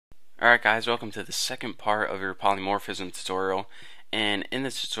Alright guys, welcome to the second part of your polymorphism tutorial, and in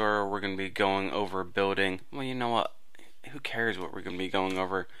this tutorial we're going to be going over building, well, you know what, who cares what we're going to be going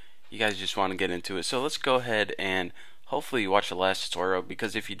over, you guys just want to get into it. So let's go ahead and hopefully you watched the last tutorial,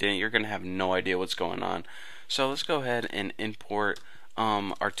 because if you didn't you're going to have no idea what's going on. So let's go ahead and import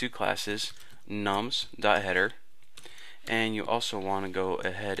our two classes, nums.header, and you also want to go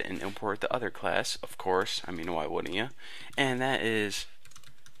ahead and import the other class, of course, I mean, why wouldn't you, and that is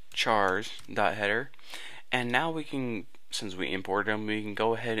chars.header. And now we can, since we imported them, we can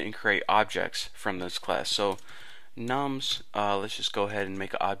go ahead and create objects from this class. So nums, let's just go ahead and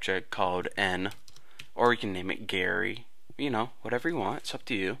make an object called n, or you can name it Gary, you know, whatever you want, it's up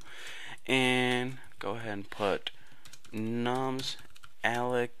to you. And go ahead and put nums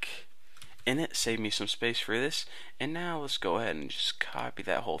alec in it, save me some space for this. And now let's go ahead and just copy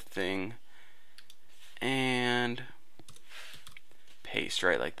that whole thing and paste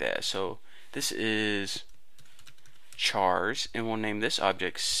right like that. So this is chars, and we'll name this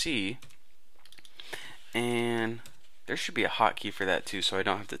object C, and there should be a hotkey for that too, so I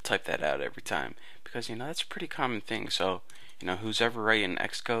don't have to type that out every time, because you know that's a pretty common thing. So you know, who's ever writing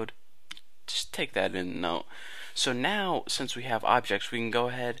Xcode, just take that in note. So now, since we have objects, we can go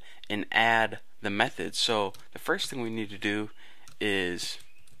ahead and add the methods. So the first thing we need to do is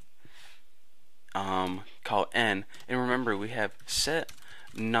call n, and remember we have set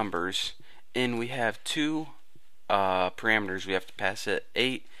numbers, and we have two parameters we have to pass it,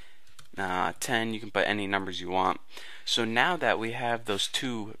 8, 10, you can put any numbers you want. So now that we have those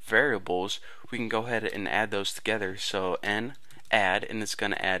two variables, we can go ahead and add those together. So n add, and it's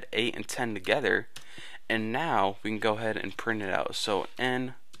going to add 8 and 10 together, and now we can go ahead and print it out. So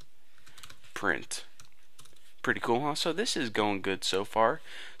n print. Pretty cool, huh? So this is going good so far.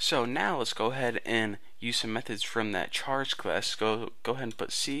 So now let's go ahead and use some methods from that chars class. Go ahead and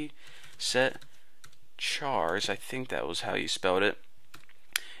put c set chars. I think that was how you spelled it.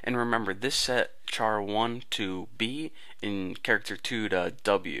 And remember, this set char1 to b and character 2 to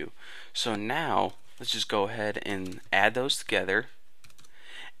w. So now let's just go ahead and add those together.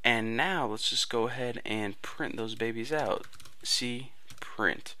 And now let's just go ahead and print those babies out. C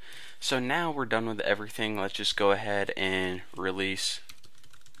print. So now we're done with everything. Let's just go ahead and release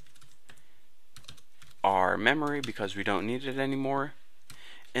our memory because we don't need it anymore.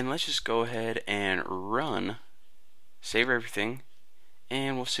 And let's just go ahead and run, save everything,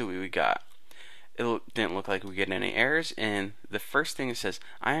 and we'll see what we got. It didn't look like we get any errors, and the first thing it says,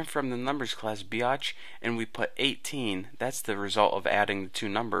 I am from the numbers class biatch, and we put 18. That's the result of adding the two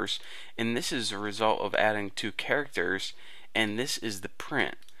numbers, and this is the result of adding two characters, and this is the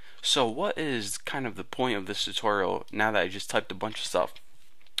print. So what is kind of the point of this tutorial now that I just typed a bunch of stuff?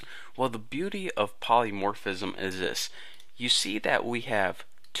 Well, the beauty of polymorphism is this. You see that we have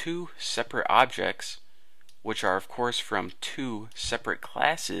two separate objects, which are of course from two separate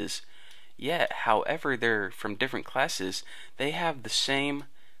classes, yet however they're from different classes, they have the same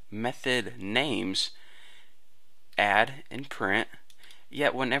method names, add and print,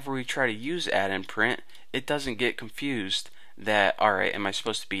 yet whenever we try to use add and print, it doesn't get confused that, alright, am I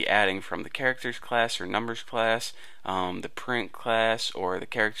supposed to be adding from the characters class or numbers class, the print class, or the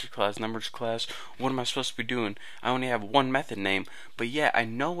characters class, numbers class? What am I supposed to be doing? I only have one method name, but yet I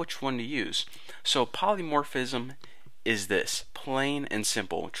know which one to use. So polymorphism is this, plain and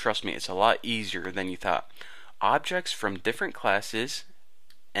simple. Trust me, it's a lot easier than you thought. Objects from different classes,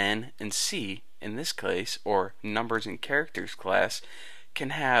 N and C in this case, or numbers and characters class, can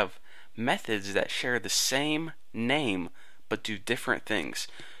have methods that share the same name but do different things.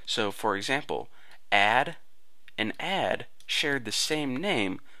 So for example, add and add shared the same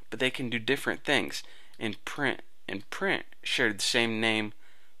name, but they can do different things. And print shared the same name,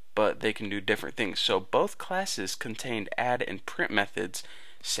 but they can do different things. So both classes contained add and print methods,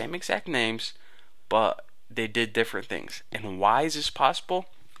 same exact names, but they did different things. And why is this possible?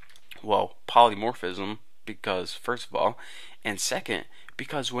 Well, polymorphism, because first of all, and second,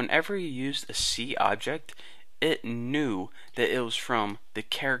 because whenever you used a C object, it knew that it was from the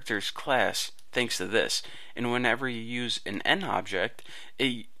characters class thanks to this. And whenever you use an N object,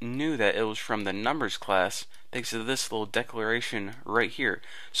 it knew that it was from the numbers class thanks to this little declaration right here.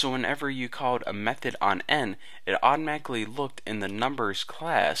 So whenever you called a method on N, it automatically looked in the numbers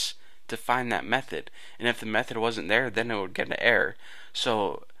class to find that method. And if the method wasn't there, then it would get an error.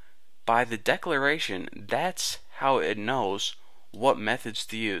 So by the declaration, that's how it knows what methods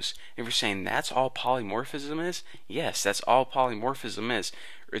to use. If you're saying that's all polymorphism is, yes, that's all polymorphism is.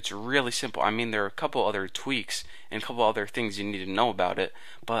 It's really simple. I mean, there are a couple other tweaks and a couple other things you need to know about it,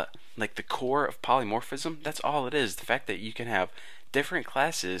 but like the core of polymorphism, that's all it is. The fact that you can have different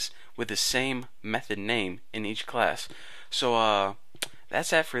classes with the same method name in each class. So that's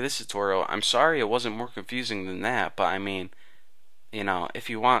that for this tutorial. I'm sorry it wasn't more confusing than that, but I mean, if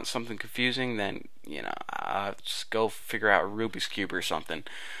you want something confusing, then just go figure out Rubik's Cube or something.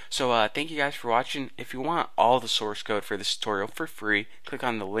 So thank you guys for watching. If you want all the source code for this tutorial for free, click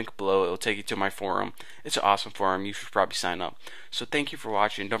on the link below. It'll take you to my forum. It's an awesome forum. You should probably sign up. So thank you for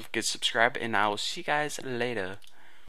watching. Don't forget to subscribe, and I will see you guys later.